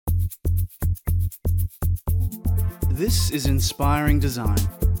This is Inspiring Design,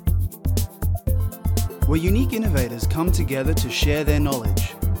 where unique innovators come together to share their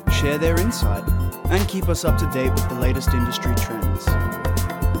knowledge, share their insight, and keep us up to date with the latest industry trends.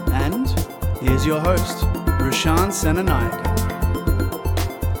 And here's your host, Roshan Senanayake.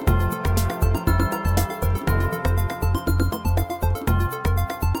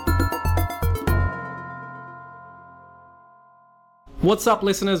 What's up,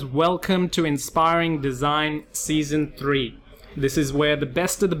 listeners? Welcome to Inspiring Design Season 3. This is where the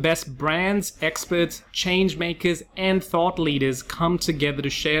best of the best brands, experts, change makers, and thought leaders come together to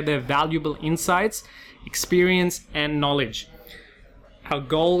share their valuable insights, experience, and knowledge. Our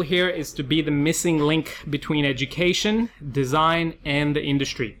goal here is to be the missing link between education, design, and the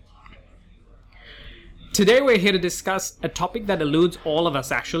industry. Today we're here to discuss a topic that eludes all of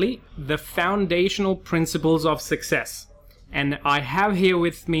us actually, the foundational principles of success. And I have here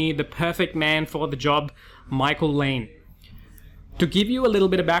with me the perfect man for the job, Michael Lane. To give you a little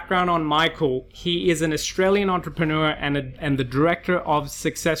bit of background on Michael, he is an Australian entrepreneur and the director of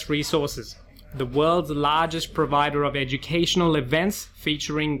Success Resources, the world's largest provider of educational events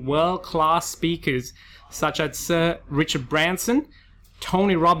featuring world-class speakers such as Sir Richard Branson,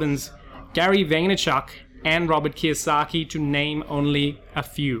 Tony Robbins, Gary Vaynerchuk, and Robert Kiyosaki, to name only a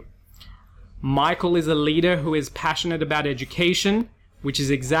few. Michael is a leader who is passionate about education, which is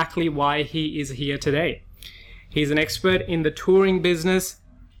exactly why he is here today. He's an expert in the touring business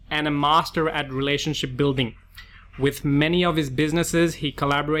and a master at relationship building. With many of his businesses, he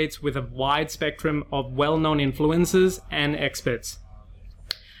collaborates with a wide spectrum of well-known influencers and experts.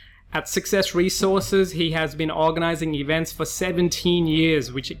 At Success Resources, he has been organizing events for 17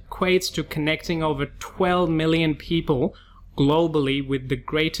 years, which equates to connecting over 12 million people globally with the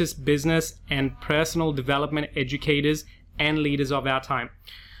greatest business and personal development educators and leaders of our time.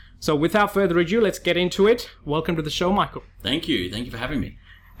 So without further ado, let's get into it. Welcome to the show, Michael. Thank you for having me.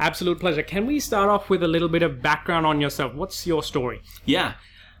 Absolute pleasure. Can we start off with a little bit of background on yourself? What's your story? Yeah,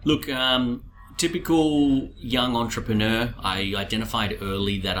 look, typical young entrepreneur. I identified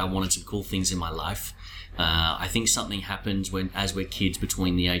early that I wanted some cool things in my life. I think something happens as we're kids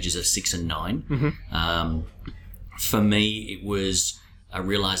between the ages of 6 and 9. Mm-hmm. For me, it was a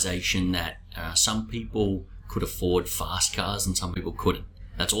realization that some people could afford fast cars and some people couldn't.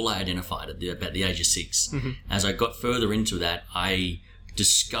 That's all I identified at about the age of 6. Mm-hmm. As I got further into that, I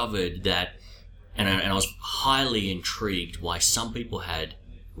discovered that, and I was highly intrigued why some people had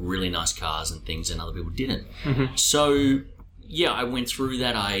really nice cars and things and other people didn't. Mm-hmm. So, yeah, I went through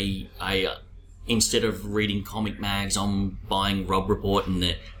that. I instead of reading comic mags, I'm buying Rob Report and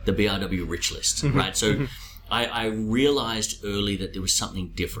the BRW Rich List, mm-hmm. right? So. Mm-hmm. I realized early that there was something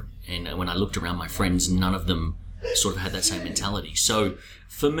different. And when I looked around my friends, none of them sort of had that same mentality. So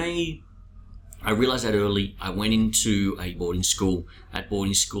for me, I realized that early. I went into a boarding school. At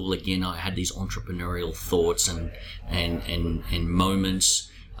boarding school, again, I had these entrepreneurial thoughts and moments.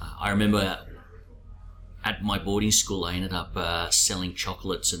 I remember at my boarding school, I ended up selling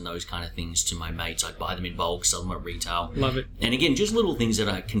chocolates and those kind of things to my mates. I'd buy them in bulk, sell them at retail. Love it. And again, just little things that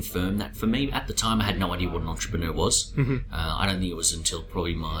I confirmed that for me, at the time, I had no idea what an entrepreneur was. Mm-hmm. I don't think it was until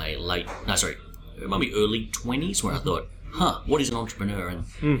probably my early 20s where I thought, what is an entrepreneur?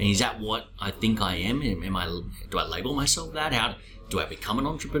 And is that what I think I am? Do I label myself that? How do I become an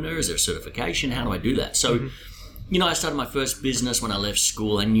entrepreneur? Is there a certification? How do I do that? So, I started my first business when I left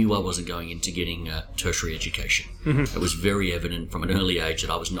school. I knew I wasn't going into getting a tertiary education. Mm-hmm. It was very evident from an early age that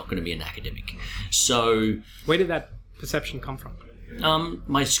I was not going to be an academic. So, where did that perception come from?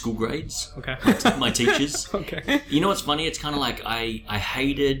 My school grades. Okay. My teachers. Okay. You know what's funny? It's kind of like I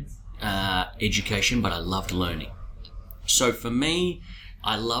hated education, but I loved learning. So for me,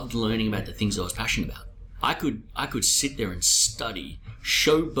 I loved learning about the things I was passionate about. I could sit there and study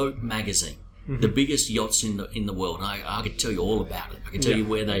Showboat magazine. Mm-hmm. The biggest yachts in the world. And I could tell you all about it. I could tell you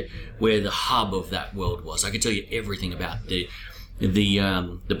where the hub of that world was. I could tell you everything about the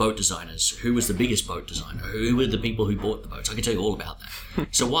boat designers. Who was the biggest boat designer? Who were the people who bought the boats? I could tell you all about that.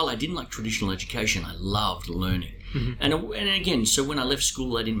 So while I didn't like traditional education, I loved learning. Mm-hmm. And again, so when I left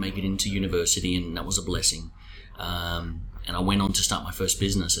school, I didn't make it into university, and that was a blessing. And I went on to start my first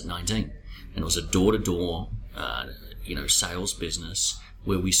business at 19, and it was a door-to-door, sales business,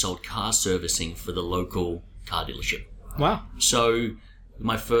 where we sold car servicing for the local car dealership. Wow. So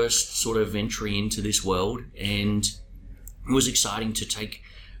my first sort of entry into this world, and it was exciting to take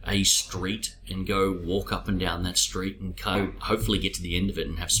a street and go walk up and down that street and hopefully get to the end of it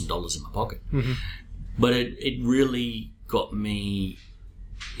and have some dollars in my pocket. Mm-hmm. But it really got me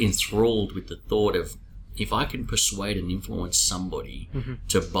enthralled with the thought of, if I can persuade and influence somebody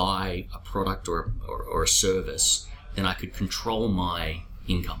to buy a product or a service then I could control my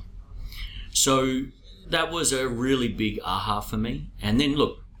income. So that was a really big aha for me. And then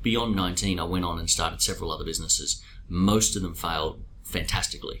look, beyond 19, I went on and started several other businesses. Most of them failed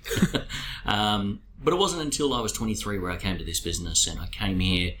fantastically. But it wasn't until I was 23 where I came to this business, and I came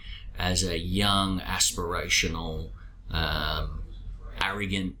here as a young, aspirational,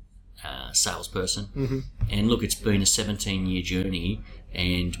 arrogant salesperson. And look, it's been a 17-year journey,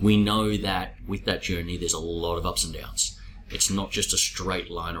 and we know that with that journey, there's a lot of ups and downs. It's not just a straight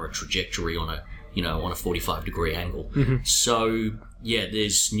line or a trajectory on a 45-degree angle. So yeah,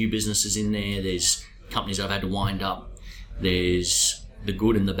 there's new businesses in there. There's companies I've had to wind up. There's the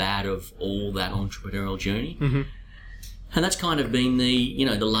good and the bad of all that entrepreneurial journey. And that's kind of been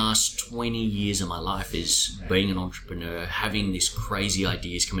the last 20 years of my life is being an entrepreneur, having these crazy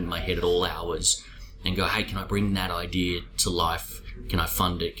ideas come into my head at all hours and go, hey, can I bring that idea to life? Can I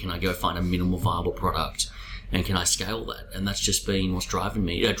fund it? Can I go find a minimal viable product? And can I scale that? And that's just been what's driven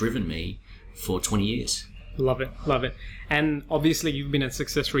me for 20 years. Love it. And obviously you've been at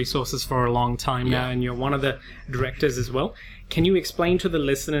Success Resources for a long time now, and you're one of the directors as well. Can you explain to the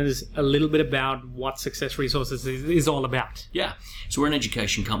listeners a little bit about what Success Resources is all about? Yeah. So we're an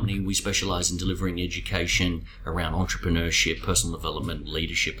education company. We specialize in delivering education around entrepreneurship, personal development,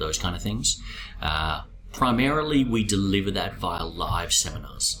 leadership, those kind of things. Primarily, we deliver that via live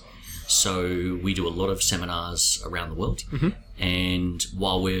seminars. So we do a lot of seminars around the world. And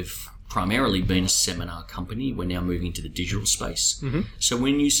while we've primarily been a seminar company, we're now moving to the digital space. So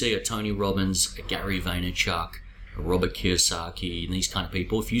when you see a Tony Robbins, a Gary Vaynerchuk, a Robert Kiyosaki, and these kind of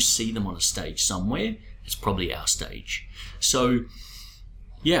people, if you see them on a stage somewhere, it's probably our stage. So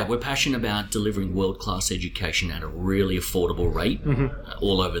yeah, we're passionate about delivering world-class education at a really affordable rate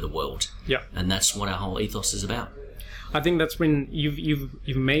all over the world. Yeah. And that's what our whole ethos is about. I think that's when you've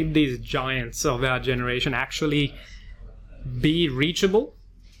made these giants of our generation actually be reachable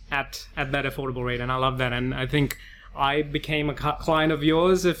at that affordable rate, and I love that. And I think I became a client of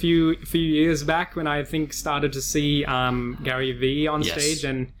yours a few years back when I think started to see Gary Vee on stage,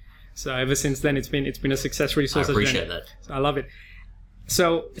 and so ever since then it's been a Success Resources. I appreciate that. So I love it.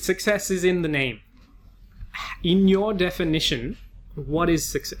 So success is in the name. In your definition, what is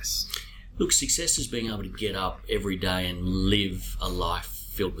success? Look, success is being able to get up every day and live a life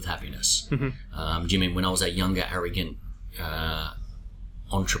filled with happiness. Jimmy, when I was a younger, arrogant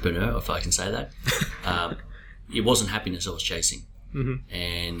entrepreneur, if I can say that, it wasn't happiness I was chasing.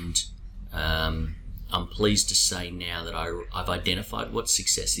 And I'm pleased to say now that I've identified what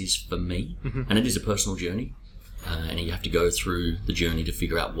success is for me, and it is a personal journey, and you have to go through the journey to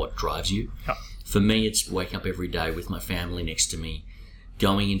figure out what drives you. For me, it's waking up every day with my family next to me,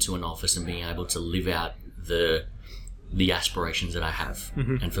 going into an office and being able to live out the aspirations that I have.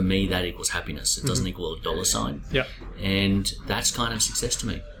 And for me, that equals happiness. It doesn't equal a dollar sign. And that's kind of success to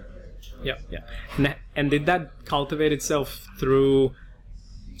me. And did that cultivate itself through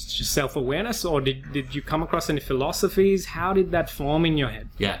just self-awareness, or did you come across any philosophies? How did that form in your head?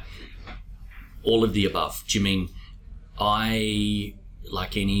 All of the above. Do you mean I,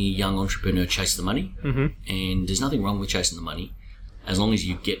 like any young entrepreneur, chase the money? And there's nothing wrong with chasing the money as long as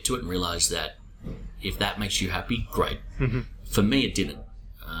you get to it and realize that if that makes you happy, great. For me, it didn't.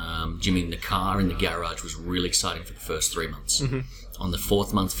 Jimmy, the car in the garage was really exciting for the first 3 months. On the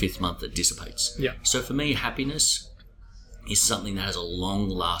 4th month, 5th month, it dissipates. So for me, happiness is something that has a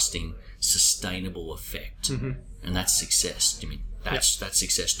long-lasting, sustainable effect, and that's success. Jimmy, that's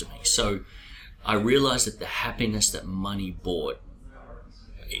success to me. So I realized that the happiness that money bought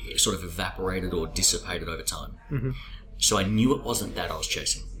sort of evaporated or dissipated over time. So I knew it wasn't that I was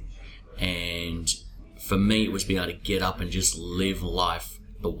chasing. And for me, it was being able to get up and just live life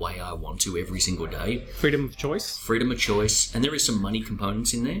the way I want to every single day. Freedom of choice. Freedom of choice. And there is some money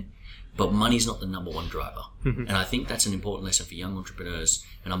components in there, but money's not the number one driver. And I think that's an important lesson for young entrepreneurs.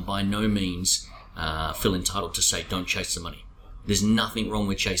 And I'm by no means feel entitled to say, don't chase the money. There's nothing wrong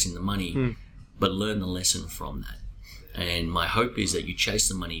with chasing the money, but learn the lesson from that. And my hope is that you chase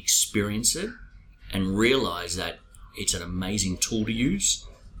the money, experience it, and realize that it's an amazing tool to use,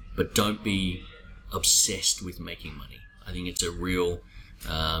 but don't be obsessed with making money. I think it's a real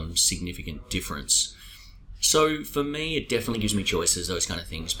significant difference. So for me, it definitely gives me choices, those kind of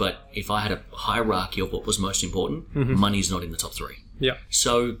things. But if I had a hierarchy of what was most important, money's not in the top 3.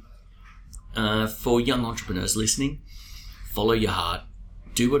 So for young entrepreneurs listening, follow your heart,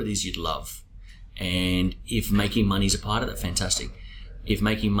 do what it is you'd love. And if making money is a part of that, fantastic. If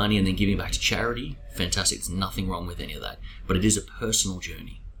making money and then giving back to charity, fantastic. There's nothing wrong with any of that. But it is a personal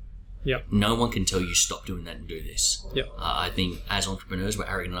journey. No one can tell you stop doing that and do this. I think as entrepreneurs, we're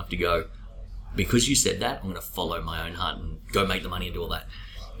arrogant enough to go, because you said that, I'm going to follow my own heart and go make the money and do all that.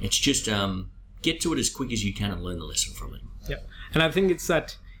 It's just get to it as quick as you can and learn the lesson from it. Yeah, and I think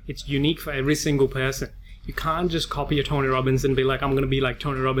it's unique for every single person. You can't just copy a Tony Robbins and be like, I'm going to be like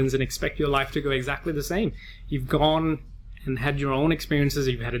Tony Robbins and expect your life to go exactly the same. You've gone and had your own experiences.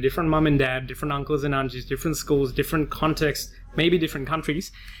 You've had a different mum and dad, different uncles and aunties, different schools, different contexts, maybe different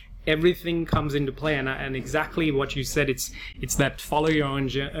countries. Everything comes into play, and exactly what you said, it's that follow your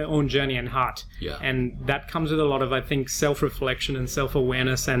own journey and heart. Yeah. And that comes with a lot of, I think, self-reflection and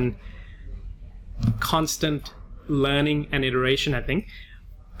self-awareness and constant learning and iteration, I think.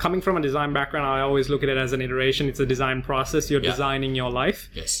 Coming from a design background, I always look at it as an iteration. It's a design process. You're designing your life.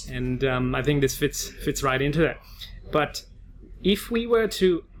 Yes. And I think this fits right into that. But if we were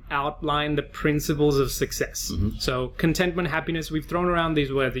to outline the principles of success, so contentment, happiness, we've thrown around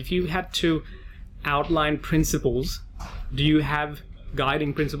these words. If you had to outline principles, do you have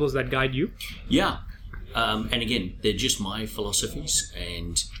guiding principles that guide you? Yeah. And again, they're just my philosophies,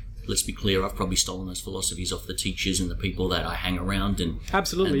 and let's be clear, I've probably stolen those philosophies off the teachers and the people that I hang around. And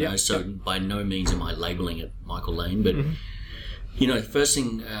absolutely, and, So by no means am I labeling it Michael Lane, but the first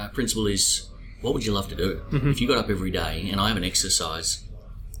thing, principle is, what would you love to do? If you got up every day, and I have an exercise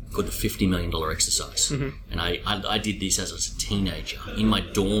called the $50 million exercise, and I did this as I was a teenager in my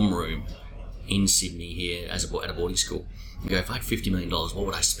dorm room in Sydney here at a boarding school. You go, if I had $50 million, what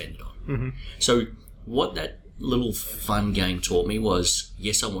would I spend it on? So what that little fun game taught me was,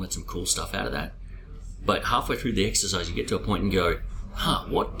 yes, I wanted some cool stuff out of that, but halfway through the exercise you get to a point and go,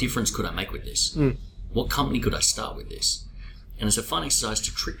 what difference could I make with this? What company could I start with this? And it's a fun exercise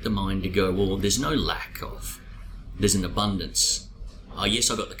to trick the mind to go, well, there's no lack of, there's an abundance. Oh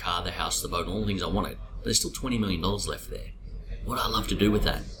yes, I got the car, the house, the boat, all the things I wanted, but there's still $20 million left there. What do I love to do with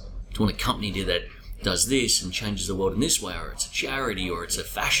that? Do I want a company that does this and changes the world in this way, or it's a charity, or it's a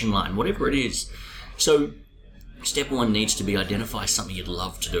fashion line, whatever it is. So step one needs to be identify something you'd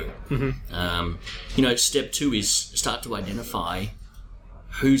love to do. Step two is start to identify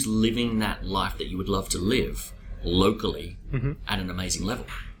who's living that life that you would love to live locally at an amazing level.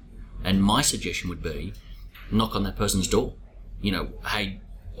 And my suggestion would be, knock on that person's door. Hey,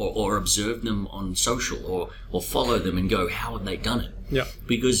 or observe them on social, or follow them and go, how have they done it? Yeah.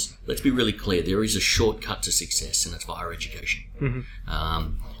 Because let's be really clear, there is a shortcut to success, and it's via education.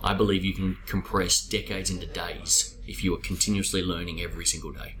 I believe you can compress decades into days if you are continuously learning every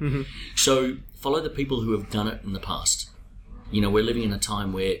single day. So follow the people who have done it in the past. We're living in a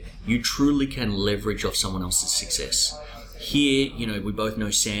time where you truly can leverage off someone else's success. Here, we both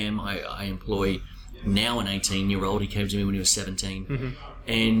know Sam. I employ now an 18-year-old. He came to me when he was 17,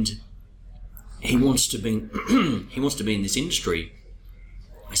 and he wants to be in this industry.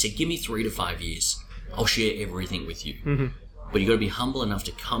 I said, give me 3 to 5 years. I'll share everything with you. But you've got to be humble enough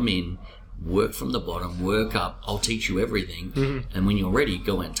to come in, work from the bottom, work up. I'll teach you everything. And when you're ready,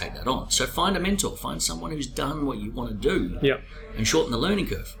 go out and take that on. So find a mentor. Find someone who's done what you want to do and shorten the learning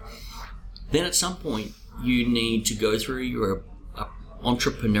curve. Then at some point, you need to go through your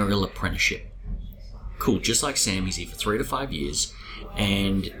entrepreneurial apprenticeship. Cool, just like Sam, he's here for 3 to 5 years,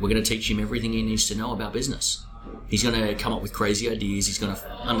 and we're going to teach him everything he needs to know about business. He's going to come up with crazy ideas. He's going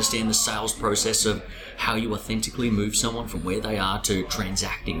to understand the sales process of how you authentically move someone from where they are to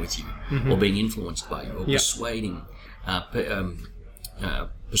transacting with you, or being influenced by you, or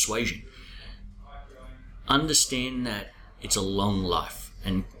persuasion. Understand that it's a long life,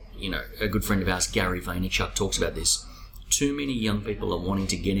 and a good friend of ours, Gary Vaynerchuk, talks about this. Too many young people are wanting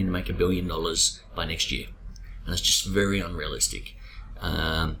to get in and make $1 billion by next year, and it's just very unrealistic.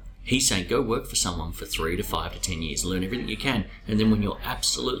 He's saying go work for someone for 3 to 5 to 10 years, learn everything you can, and then when you're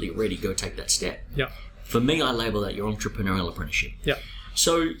absolutely ready, go take that step. For me, I label that your entrepreneurial apprenticeship.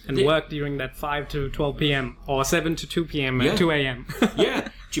 So work during that 5 to 12 p.m. or 7 to 2 p.m. and 2 a.m. Do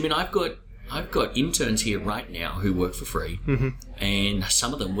you mean I've got interns here right now who work for free, and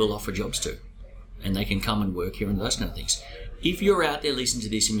some of them will offer jobs too, and they can come and work here and those kind of things. If you're out there listening to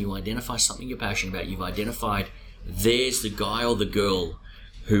this and you identify something you're passionate about, you've identified there's the guy or the girl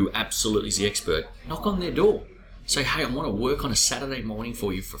who absolutely is the expert, knock on their door. Say, hey, I want to work on a Saturday morning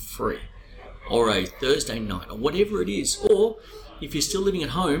for you for free, or a Thursday night, or whatever it is. Or if you're still living at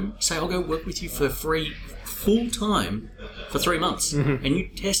home, say, I'll go work with you for free full time for 3 months, and you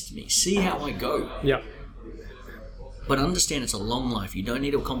test me, see how I go. But understand it's a long life. You don't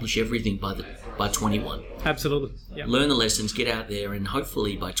need to accomplish everything by 21. Absolutely. Learn the lessons, get out there, and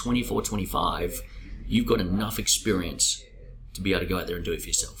hopefully by 24, 25, you've got enough experience to be able to go out there and do it for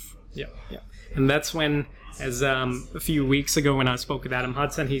yourself. And that's when, as a few weeks ago when I spoke with Adam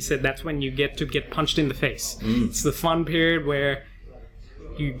Hudson, he said that's when you get punched in the face. It's the fun period where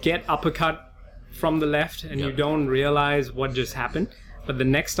you get uppercut from the left and you don't realize what just happened. But the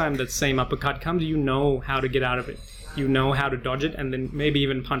next time that same uppercut comes, you know how to get out of it. You know how to dodge it and then maybe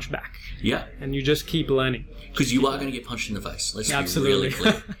even punch back. Yeah. And you just keep learning. Because you are going to get punched in the face. Let's Absolutely. be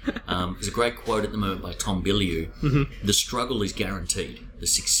really clear. There's a great quote at the moment by Tom Bilyeu. Mm-hmm. The struggle is guaranteed. The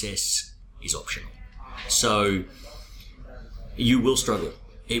success is optional. So you will struggle.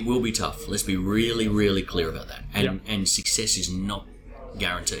 It will be tough. Let's be really, really clear about that. And success is not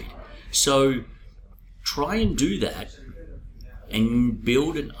guaranteed. So try and do that and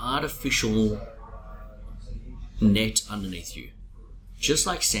build an artificial net underneath you. Just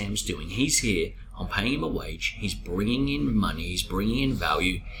like Sam's doing. He's here. I'm paying him a wage. He's bringing in money. He's bringing in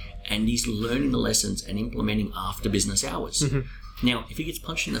value. And he's learning the lessons and implementing after business hours. Mm-hmm. Now, if he gets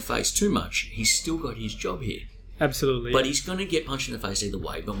punched in the face too much, he's still got his job here. Absolutely. But he's going to get punched in the face either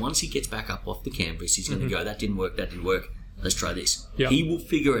way. But once he gets back up off the canvas, he's going to go, that didn't work. Let's try this. Yep. He will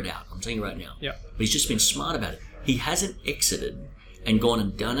figure it out. I'm telling you right now. Yep. But he's just been smart about it. He hasn't exited and gone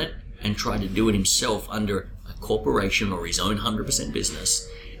and done it and tried to do it himself under a corporation or his own 100% business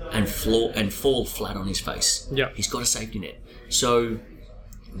and fall flat on his face. Yep. He's got a safety net. So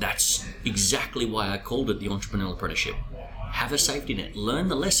that's exactly why I called it the entrepreneurial apprenticeship. Have a safety net. Learn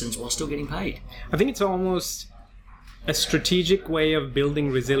the lessons while still getting paid. I think it's almost a strategic way of building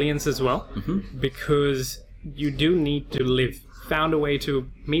resilience as well, because you do need to live. Found a way to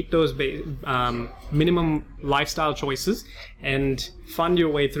meet those minimum lifestyle choices and fund your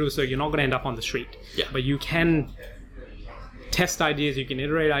way through, so you're not going to end up on the street. Yeah. But you can test ideas, you can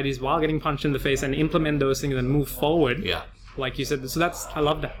iterate ideas while getting punched in the face and implement those things and move forward. Yeah. Like you said. So I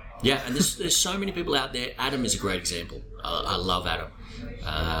love that. Yeah, and there's so many people out there. Adam is a great example. I love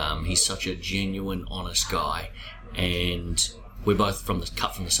Adam. He's such a genuine, honest guy, and we're both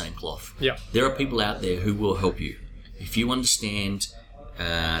cut from the same cloth. Yeah. There are people out there who will help you. If you understand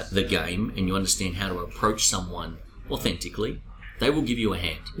the game and you understand how to approach someone authentically, they will give you a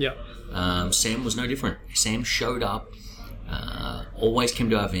hand. Yeah. Sam was no different. Sam showed up, always came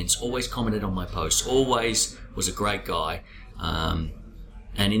to our events, always commented on my posts, always was a great guy.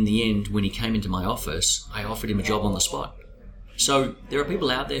 And in the end, when he came into my office, I offered him a job on the spot. So there are people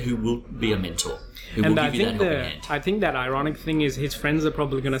out there who will be a mentor, who will give you that helping hand. I think that ironic thing is his friends are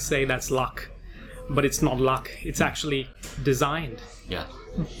probably going to say that's luck. But it's not luck. It's actually designed. Yeah.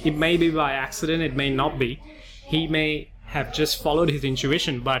 It may be by accident. It may not be. He may have just followed his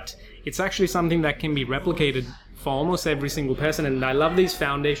intuition, but it's actually something that can be replicated for almost every single person. And I love these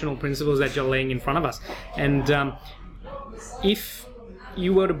foundational principles that you're laying in front of us. And if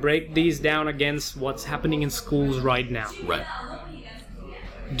you were to break these down against what's happening in schools right now, Right.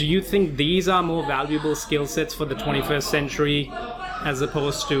 do you think these are more valuable skill sets for the 21st century as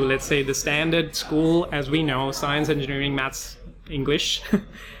opposed to, let's say, the standard school, as we know, science, engineering, maths, English?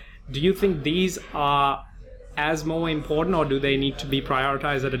 Do you think these are as more important, or do they need to be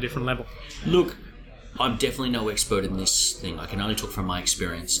prioritized at a different level? Look, I'm definitely no expert in this thing. I can only talk from my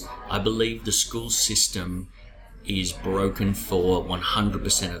experience. I believe the school system is broken for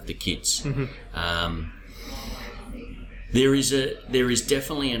 100% of the kids. Mm-hmm. There is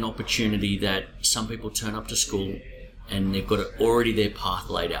definitely an opportunity that some people turn up to school and they've got already their path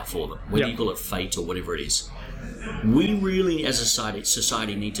laid out for them, whether you call it fate or whatever it is. We really, as a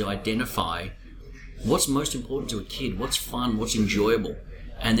society, need to identify what's most important to a kid, what's fun, what's enjoyable,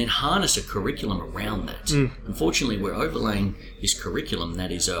 and then harness a curriculum around that. Unfortunately, we're overlaying this curriculum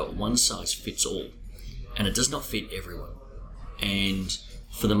that is a one-size-fits-all, and it does not fit everyone. And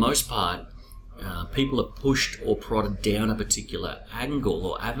for the most part, people are pushed or prodded down a particular angle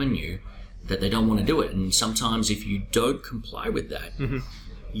or avenue that they don't want to do it. And sometimes if you don't comply with that,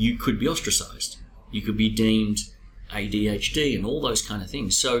 you could be ostracized. You could be deemed ADHD and all those kind of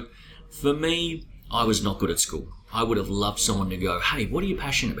things. So for me, I was not good at school. I would have loved someone to go, hey, what are you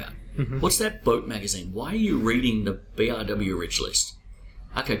passionate about? What's that boat magazine? Why are you reading the BRW Rich List?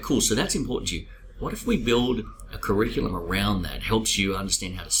 Okay, cool. So that's important to you. What if we build a curriculum around that, helps you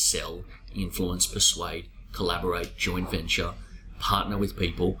understand how to sell, influence, persuade, collaborate, joint venture, partner with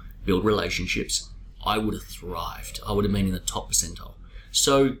people, build relationships? I would have thrived. I would have been in the top percentile.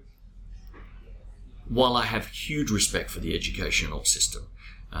 So while I have huge respect for the educational system,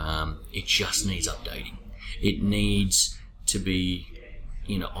 it just needs updating. It needs to be,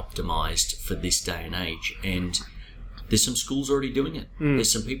 optimized for this day and age. And there's some schools already doing it.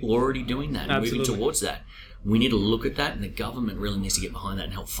 There's some people already doing that and moving towards that. We need to look at that, and the government really needs to get behind that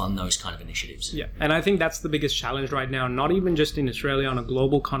and help fund those kind of initiatives. Yeah, and I think that's the biggest challenge right now, not even just in Australia, on a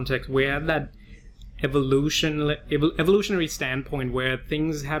global context. We're at that evolutionary standpoint where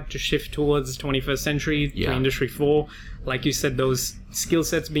things have to shift towards 21st century to Industry 4. Like you said, those skill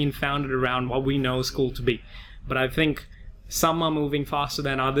sets being founded around what we know school to be. But I think some are moving faster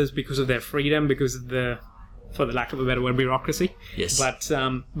than others because of their freedom, because of the, for the lack of a better word, bureaucracy. Yes.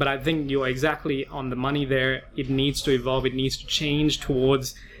 But I think you're exactly on the money there. It needs to evolve. It needs to change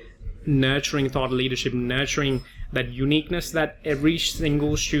towards nurturing thought leadership, nurturing that uniqueness that every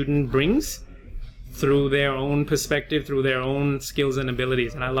single student brings through their own perspective, through their own skills and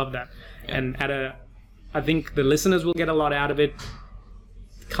abilities. And I love that. Yeah. And I think the listeners will get a lot out of it,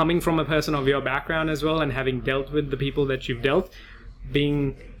 coming from a person of your background as well, and having dealt with the people that you've dealt,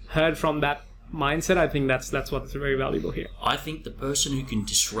 being heard from that mindset. I think that's what's very valuable here. I think the person who can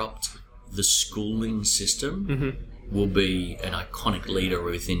disrupt the schooling system will be an iconic leader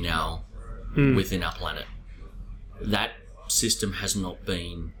within our planet. That system has not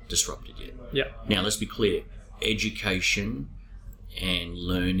been disrupted yet. Yeah. Now let's be clear, education and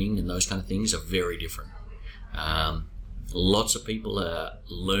learning and those kind of things are very different. Lots of people are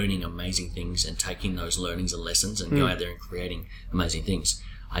learning amazing things and taking those learnings and lessons and go out there and creating amazing things.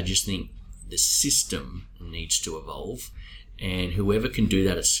 I just think the system needs to evolve, and whoever can do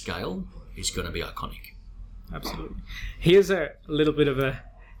that at scale is going to be iconic. Absolutely. Here's a little bit of a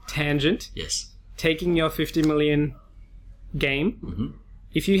tangent. Yes. Taking your $50 million game,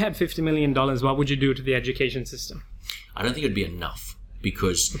 if you had $50 million, what would you do to the education system? I don't think it'd be enough,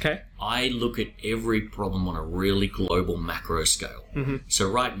 because I look at every problem on a really global macro scale. So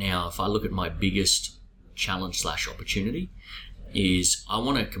right now, if I look at my biggest challenge / opportunity, is I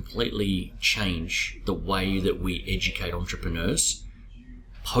want to completely change the way that we educate entrepreneurs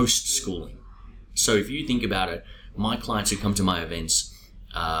post-schooling. So if you think about it, my clients who come to my events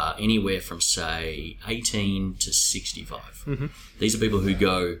are anywhere from, say, 18 to 65. These are people who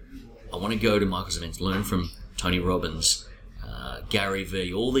go, I want to go to Michael's events, learn from Tony Robbins, Gary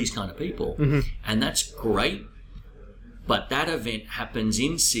Vee, all these kind of people. And that's great. But that event happens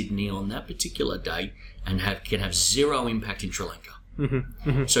in Sydney on that particular date and can have zero impact in Sri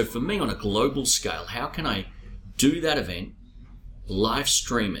Lanka. So for me, on a global scale, how can I do that event, live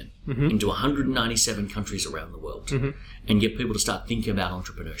stream it into 197 countries around the world and get people to start thinking about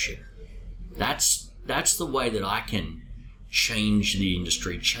entrepreneurship? That's the way that I can change the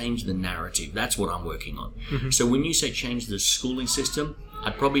industry, change the narrative. That's what I'm working on. So when you say change the schooling system,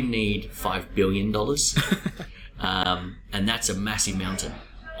 I'd probably need $5 billion. And that's a massive mountain.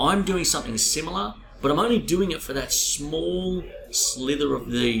 I'm doing something similar, but I'm only doing it for that small slither of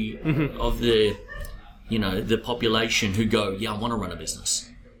the the population who go, yeah, I want to run a business.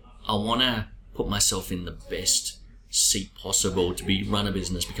 I want to put myself in the best seat possible to run a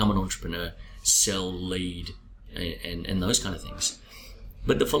business, become an entrepreneur, sell, lead, and those kind of things.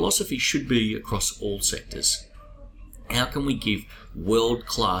 But the philosophy should be across all sectors. How can we give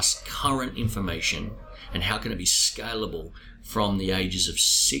world-class current information, and how can it be scalable from the ages of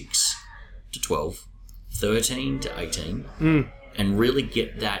 6 to 12, 13 to 18, and really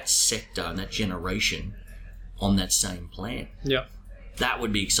get that sector and that generation on that same plan? Yeah. That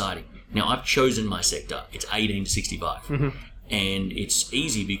would be exciting. Now, I've chosen my sector. It's 18 to 65. And it's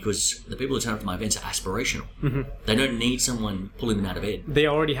easy because the people who turn up to my events are aspirational. They don't need someone pulling them out of bed. They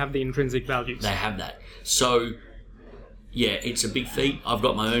already have the intrinsic values. They have that. So, yeah, it's a big feat. I've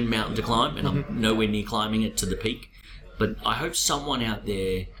got my own mountain to climb, and I'm nowhere near climbing it to the peak. But I hope someone out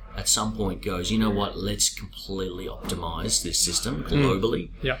there at some point goes, you know what, let's completely optimize this system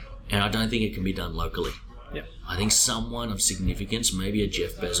globally. Yeah. And I don't think it can be done locally. Yeah. I think someone of significance, maybe a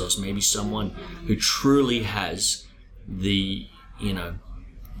Jeff Bezos, maybe someone who truly has the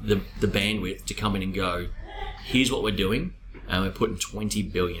bandwidth to come in and go, here's what we're doing, and we're putting 20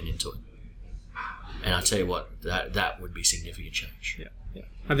 billion into it. And I tell you what, that would be significant change. Yeah.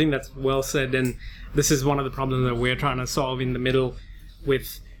 I think that's well said, and this is one of the problems that we're trying to solve in the middle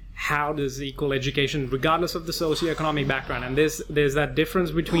with how does equal education, regardless of the socioeconomic background, and there's that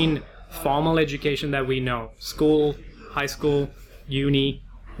difference between formal education that we know, school, high school, uni,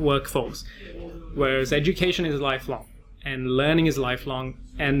 workforce, whereas education is lifelong and learning is lifelong,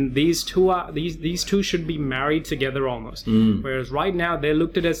 and these two should be married together almost. Whereas right now they're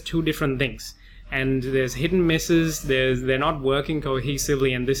looked at as two different things, and there's hit and misses. They're not working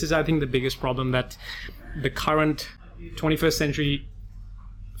cohesively, and this is, I think, the biggest problem that the current 21st century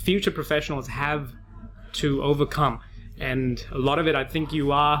future professionals have to overcome. And a lot of it, I think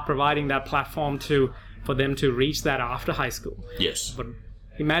you are providing that platform for them to reach that after high school. Yes. But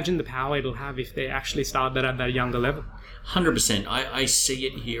imagine the power it'll have if they actually start that at that younger level. 100%. I see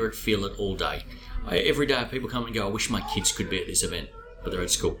it, hear it, feel it all day. Every day people come and go, I wish my kids could be at this event, but they're at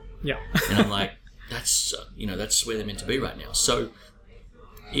school. Yeah. And I'm like, that's that's where they're meant to be right now. So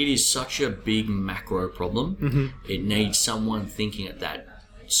it is such a big macro problem. It needs someone thinking at that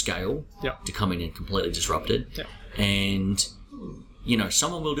scale to come in and completely disrupt it. And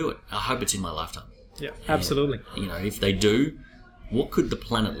someone will do it. I hope it's in my lifetime. Yeah, absolutely. And, if they do, what could the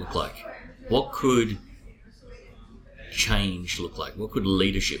planet look like? What could change look like? What could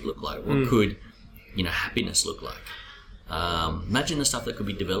leadership look like? What could happiness look like? Imagine the stuff that could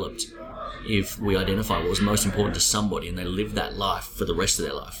be developed if we identify what was most important to somebody and they live that life for the rest of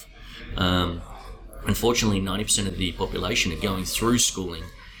their life. Unfortunately, 90% of the population are going through schooling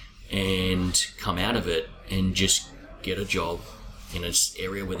and come out of it and just get a job in an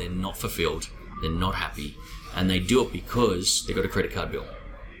area where they're not fulfilled, they're not happy, and they do it because they've got a credit card bill.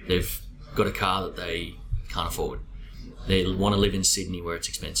 They've got a car that they can't afford. They want to live in Sydney where it's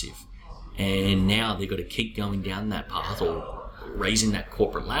expensive. And now they've got to keep going down that path or raising that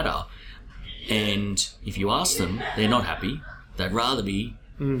corporate ladder. And if you ask them, they're not happy. They'd rather be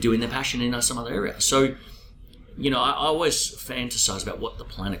doing their passion in some other area. So, I always fantasize about what the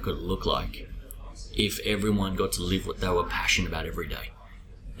planet could look like if everyone got to live what they were passionate about every day.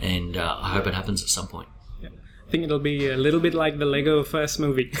 And I hope it happens at some point. I think it'll be a little bit like the Lego First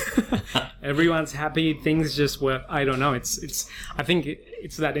movie. Everyone's happy, things just work. I don't know. I think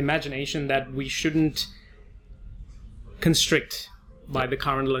it's that imagination that we shouldn't constrict by the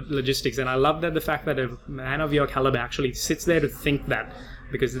current logistics. And I love that the fact that a man of your caliber actually sits there to think that,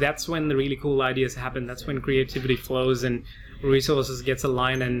 because that's when the really cool ideas happen. That's when creativity flows and resources gets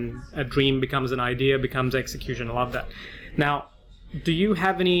aligned and a dream becomes an idea, becomes execution. I love that. Now, do you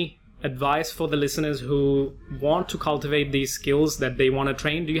have any advice for the listeners who want to cultivate these skills that they want to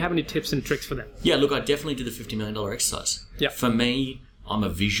train? Do you have any tips and tricks for them? Yeah, look, I definitely do the $50 million exercise. Yeah. For me, I'm a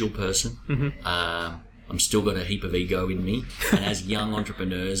visual person. I'm still got a heap of ego in me. And as young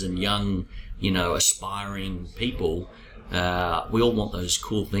entrepreneurs and young, aspiring people, we all want those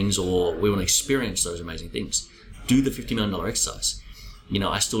cool things, or we want to experience those amazing things. Do the $50 million exercise.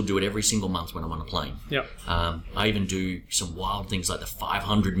 I still do it every single month when I'm on a plane. Yeah. I even do some wild things like the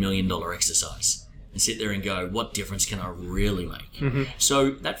 $500 million exercise and sit there and go, what difference can I really make?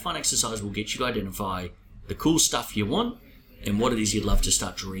 So that fun exercise will get you to identify the cool stuff you want and what it is you'd love to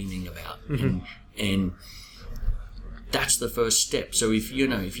start dreaming about. And that's the first step. So if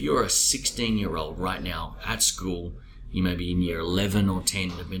you're a 16-year-old right now at school, you may be in year 11 or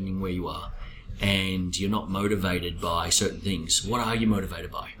 10, depending where you are, and you're not motivated by certain things, what are you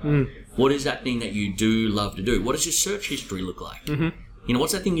motivated by? What is that thing that you do love to do? What does your search history look like?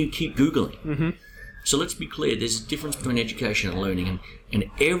 What's that thing you keep Googling? So let's be clear, there's a difference between education and learning, and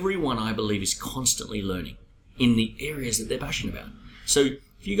everyone, I believe, is constantly learning in the areas that they're passionate about. So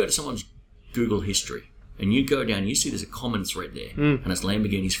if you go to someone's Google history and you go down, you see there's a common thread there, and it's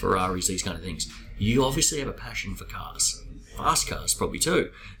Lamborghinis, Ferraris, these kind of things. You obviously have a passion for cars. Fast cars probably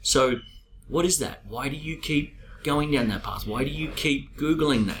too. So what is that? Why do you keep going down that path? Why do you keep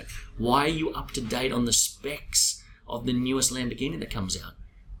Googling that? Why are you up to date on the specs of the newest Lamborghini that comes out?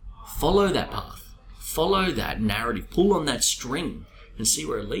 Follow that path. Follow that narrative. Pull on that string and see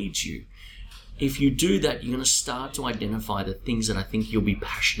where it leads you. If you do that, you're going to start to identify the things that I think you'll be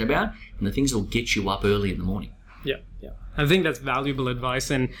passionate about and the things that will get you up early in the morning. Yeah. I think that's valuable advice.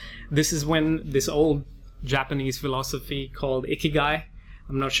 And this is when this old Japanese philosophy called Ikigai,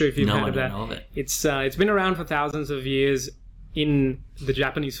 I'm not sure if you've heard of that. Know of it. It's been around for thousands of years in the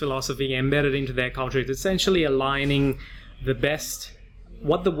Japanese philosophy, embedded into their culture. It's essentially aligning the best,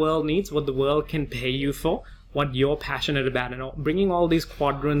 what the world needs, what the world can pay you for, what you're passionate about, and bringing all these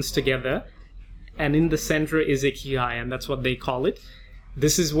quadrants together. And in the center is Ikigai, and that's what they call it.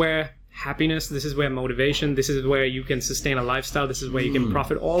 This is where happiness, this is where motivation, this is where you can sustain a lifestyle, this is where you can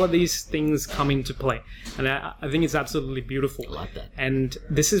profit. All of these things come into play. And I think it's absolutely beautiful. I like that. And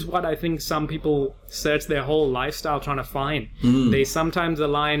this is what I think some people search their whole lifestyle trying to find. They sometimes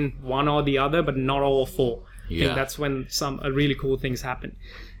align one or the other, but not all four. I think that's when some really cool things happen.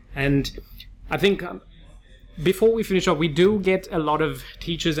 And I think before we finish up, we do get a lot of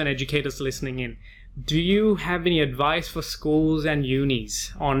teachers and educators listening in. Do you have any advice for schools and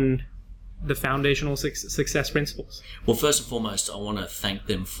unis on the foundational success principles? Well, first and foremost, I want to thank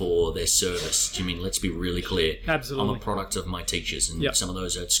them for their service. Jimmy, let's be really clear. Absolutely. I'm a product of my teachers, and some of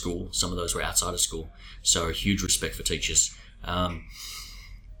those are at school, some of those were outside of school. So a huge respect for teachers.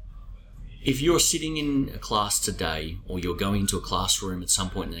 If you're sitting in a class today, or you're going into a classroom at some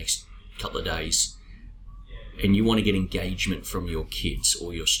point in the next couple of days, and you want to get engagement from your kids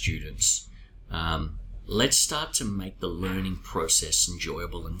or your students, let's start to make the learning process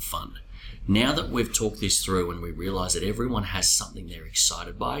enjoyable and fun. Now that we've talked this through and we realize that everyone has something they're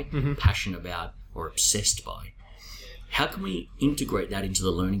excited by, passionate about, or obsessed by. How can we integrate that into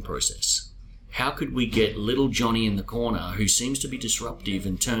the learning process? How could we get little Johnny in the corner who seems to be disruptive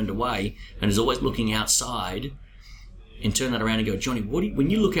and turned away and is always looking outside, and turn that around and go, Johnny, when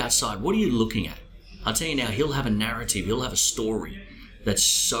you look outside, what are you looking at? I'll tell you now, he'll have a narrative, he'll have a story that's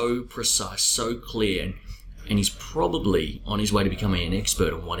so precise, so clear, and he's probably on his way to becoming an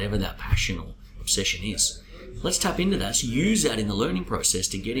expert on whatever that passion or obsession is. Let's tap into that. So use that in the learning process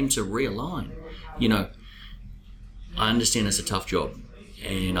to get him to realign. You know, I understand it's a tough job,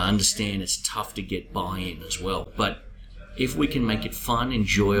 and I understand it's tough to get buy-in as well. But if we can make it fun,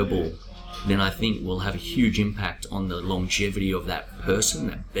 enjoyable, then I think we'll have a huge impact on the longevity of that person,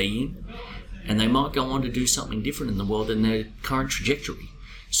 that being, and they might go on to do something different in the world than their current trajectory.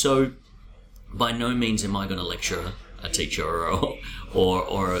 So by no means am I going to lecture a teacher or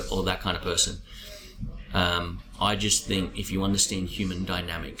that kind of person. I just think if you understand human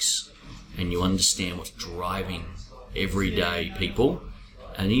dynamics and you understand what's driving everyday people,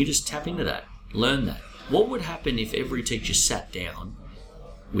 and you just tap into that, learn that. What would happen if every teacher sat down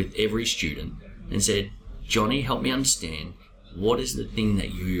with every student and said, Johnny, help me understand, what is the thing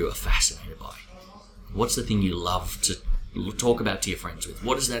that you are fascinated by? What's the thing you love to talk about to your friends with?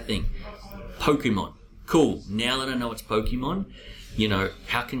 What is that thing? Pokemon. Cool. Now that I know it's Pokemon, you know,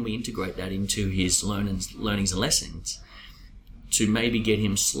 how can we integrate that into his learnings and lessons to maybe get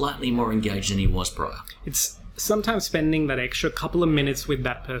him slightly more engaged than he was prior? It's sometimes spending that extra couple of minutes with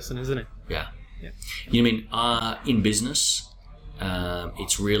that person, isn't it? Yeah. You mean in business,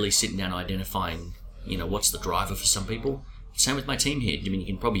 it's really sitting down and identifying, you know, what's the driver for some people. Same with my team here. I mean, you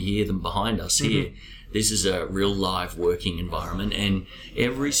can probably hear them behind us here. This is a real live working environment, and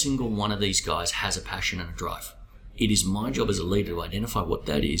every single one of these guys has a passion and a drive. It is my job as a leader to identify what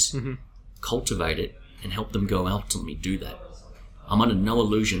that is, cultivate it, and help them go ultimately do that. I'm under no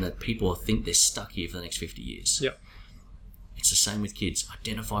illusion that people think they're stuck here for the next 50 years. Yep. It's the same with kids.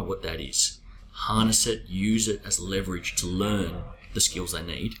 Identify what that is. Harness it, use it as leverage to learn the skills they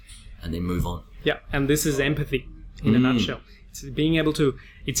need, and then move on. Yeah, and this is empathy in a nutshell. It's being able to,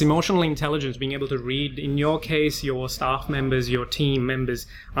 it's emotional intelligence, being able to read, in your case, your staff members, your team members,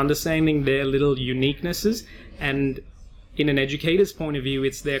 understanding their little uniquenesses. And in an educator's point of view,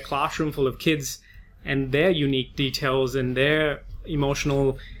 it's their classroom full of kids and their unique details and their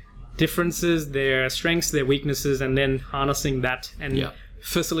emotional differences, their strengths, their weaknesses, and then harnessing that and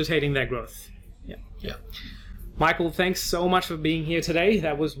facilitating their growth. Yeah. Michael, thanks so much for being here today.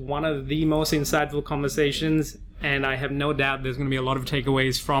 That was one of the most insightful conversations, and I have no doubt there's going to be a lot of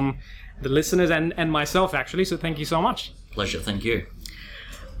takeaways from the listeners and myself, actually, so thank you so much. Pleasure, thank you.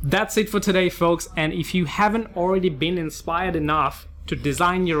 That's it for today, folks, and if you haven't already been inspired enough to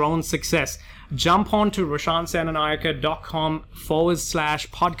design your own success, jump on to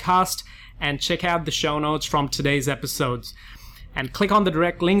roshansenanayake.com/podcast and check out the show notes from today's episodes. And click on the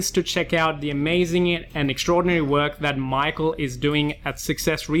direct links to check out the amazing and extraordinary work that Michael is doing at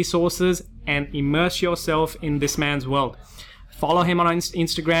Success Resources and immerse yourself in this man's world. Follow him on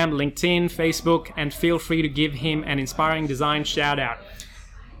Instagram, LinkedIn, Facebook, and feel free to give him an inspiring design shout out.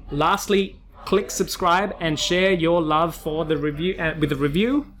 Lastly, click subscribe and share your love for the review with the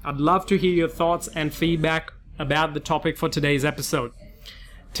review. I'd love to hear your thoughts and feedback about the topic for today's episode.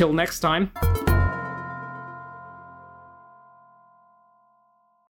 Till next time.